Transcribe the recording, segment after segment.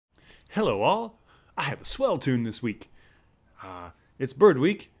Hello all, I have a swell tune this week. It's Bird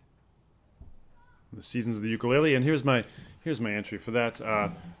Week, the seasons of the ukulele, and here's my entry for that.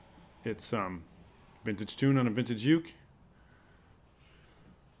 It's vintage tune on a vintage uke.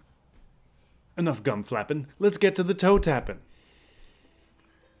 Enough gum flapping, let's get to the toe tapping.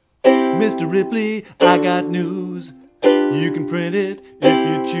 Mr. Ripley, I got news. You can print it if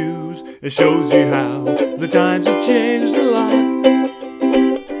you choose. It shows you how the times have changed a lot.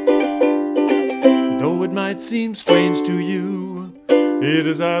 Though it might seem strange to you, it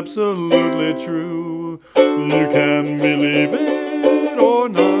is absolutely true. You can believe it or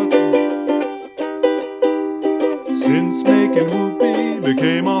not. Since making whoopee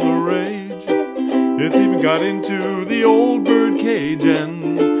became all the rage, it's even got into the old bird cage,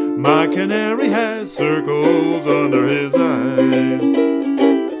 and my canary has circles under his eyes.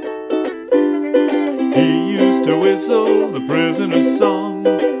 He used to whistle the prisoner's song.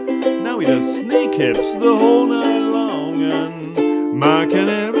 Now he does snake hips the whole night long, and my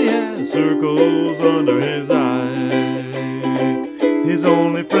canary has circles under his eyes. His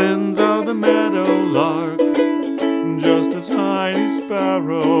only friends are the meadowlark, just a tiny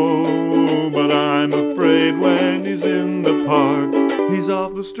sparrow, but I'm afraid when he's in the park, he's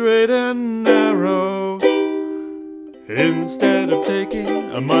off the straight and narrow. Instead of taking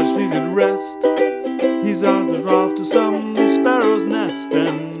a much-needed rest, he's off to some sparrow's nest,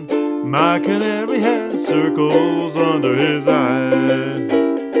 and my canary has circles under his eyes.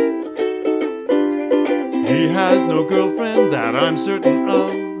 He has no girlfriend that I'm certain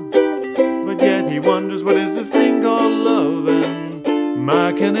of, but yet he wonders what is this thing called love, and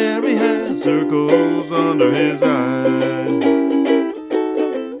my canary has circles under his eyes.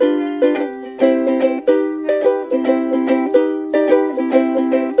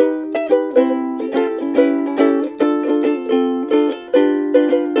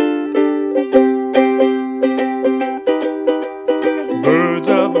 Birds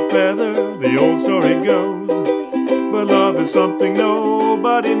of a feather, the old story goes, but love is something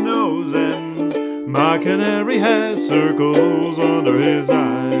nobody knows, and my canary has circles under his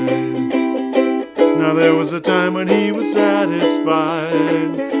eyes. Now there was a time when he was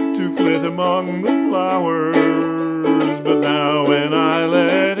satisfied to flit among the flowers, but now when I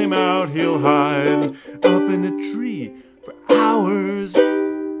let him out he'll hide up in a tree for hours.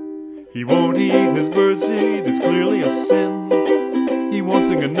 He won't eat his birdseed, it's clearly a sin. He won't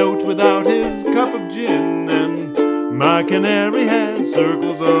sing a note without his cup of gin, and my canary has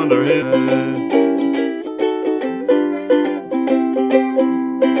circles under his head.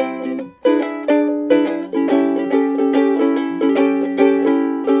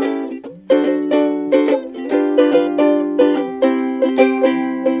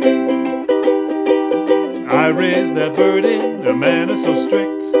 I raised that bird in a manner so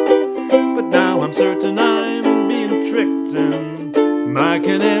strict, but now I'm certain I'm being tricked, and my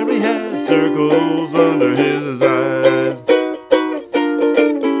canary has circles under his eyes.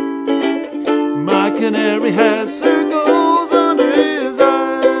 My canary has circles under his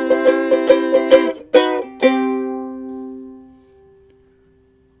eyes.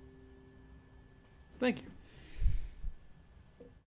 Thank you.